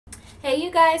Hey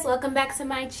you guys, welcome back to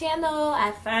my channel.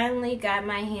 I finally got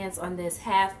my hands on this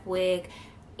half wig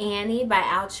Annie by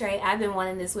Outre. I've been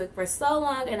wanting this wig for so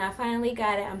long and I finally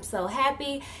got it. I'm so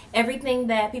happy. Everything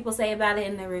that people say about it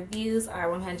in the reviews are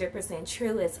 100%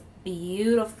 true. It's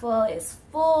beautiful, it's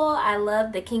full. I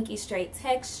love the kinky straight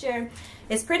texture.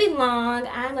 It's pretty long.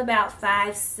 I'm about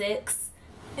 5'6",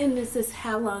 and this is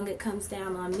how long it comes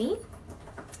down on me.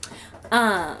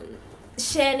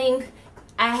 Shedding,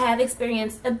 I have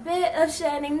experienced a bit of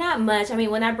shedding, not much. I mean,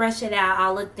 when I brush it out,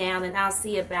 I'll look down and I'll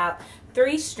see about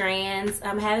 3 strands.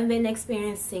 I haven't been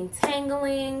experiencing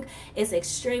tangling. It's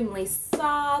extremely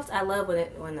soft. I love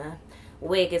when the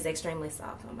wig is extremely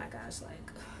soft. Oh my gosh,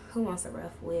 like, who wants a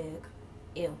rough wig?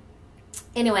 Ew.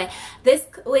 Anyway, this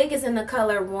wig is in the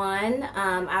color 1.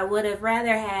 I would have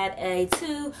rather had a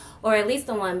 2 or at least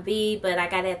a 1B, but I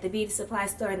got it at the beauty supply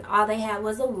store and all they had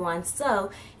was a 1. So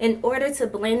in order to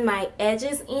blend my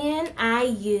edges in, I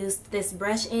used this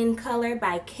brush in color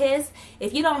by Kiss.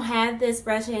 If you don't have this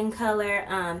brush in color,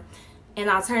 an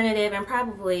alternative and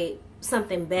probably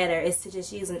something better is to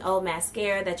just use an old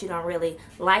mascara that you don't really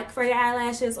like for your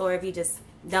eyelashes, or if you just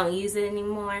don't use it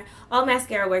anymore. Old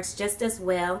mascara works just as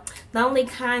well. The only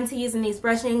con to using these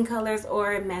brush-in colors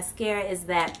or mascara is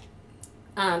that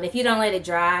if you don't let it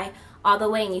dry all the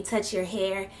way and you touch your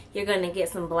hair, you're going to get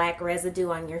some black residue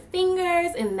on your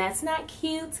fingers, and that's not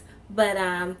cute. But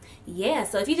yeah,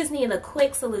 so if you just need a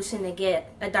quick solution to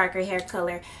get a darker hair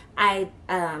color, I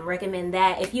recommend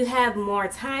that. If you have more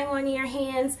time on your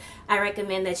hands, I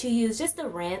recommend that you use just a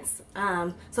rinse.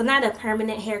 So not a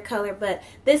permanent hair color, but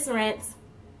this rinse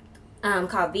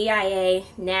called VIA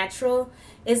Natural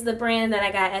is the brand that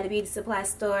I got at the beauty supply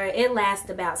store. It lasts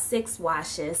about 6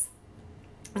 washes,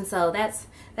 and so that's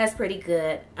pretty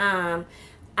good.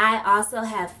 I also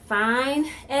have fine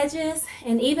edges,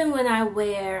 and even when I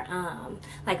wear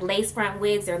like lace front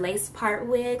wigs or lace part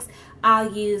wigs,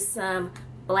 I'll use some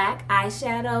black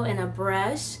eyeshadow and a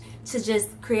brush to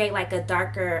just create like a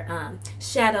darker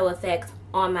shadow effect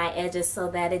on my edges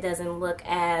so that it doesn't look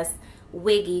as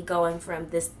wiggy going from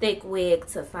this thick wig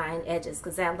to fine edges,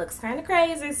 because that looks kind of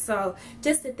crazy. So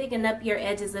just to thicken up your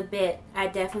edges a bit, I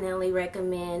definitely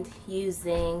recommend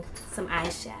using some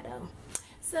eyeshadow.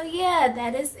 So yeah,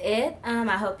 that is it.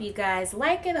 I hope you guys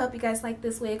like it. I hope you guys like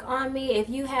this wig on me. If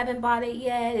you haven't bought it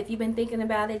yet, if you've been thinking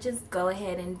about it, just go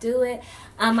ahead and do it.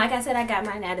 Like I said, I got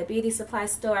mine at a beauty supply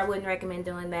store. I wouldn't recommend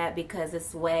doing that because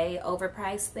it's way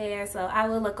overpriced there. So I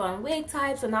will look on wig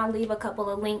types, and I'll leave a couple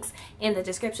of links in the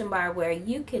description bar where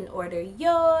you can order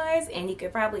yours, and you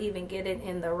could probably even get it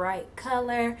in the right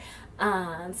color.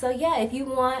 So yeah, if you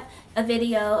want a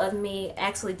video of me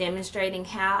actually demonstrating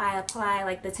how I apply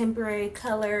like the temporary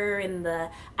color and the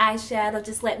eyeshadow,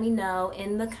 just let me know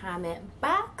in the comment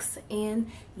box. And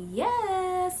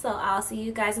yeah, so I'll see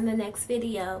you guys in the next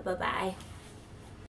video. Bye bye.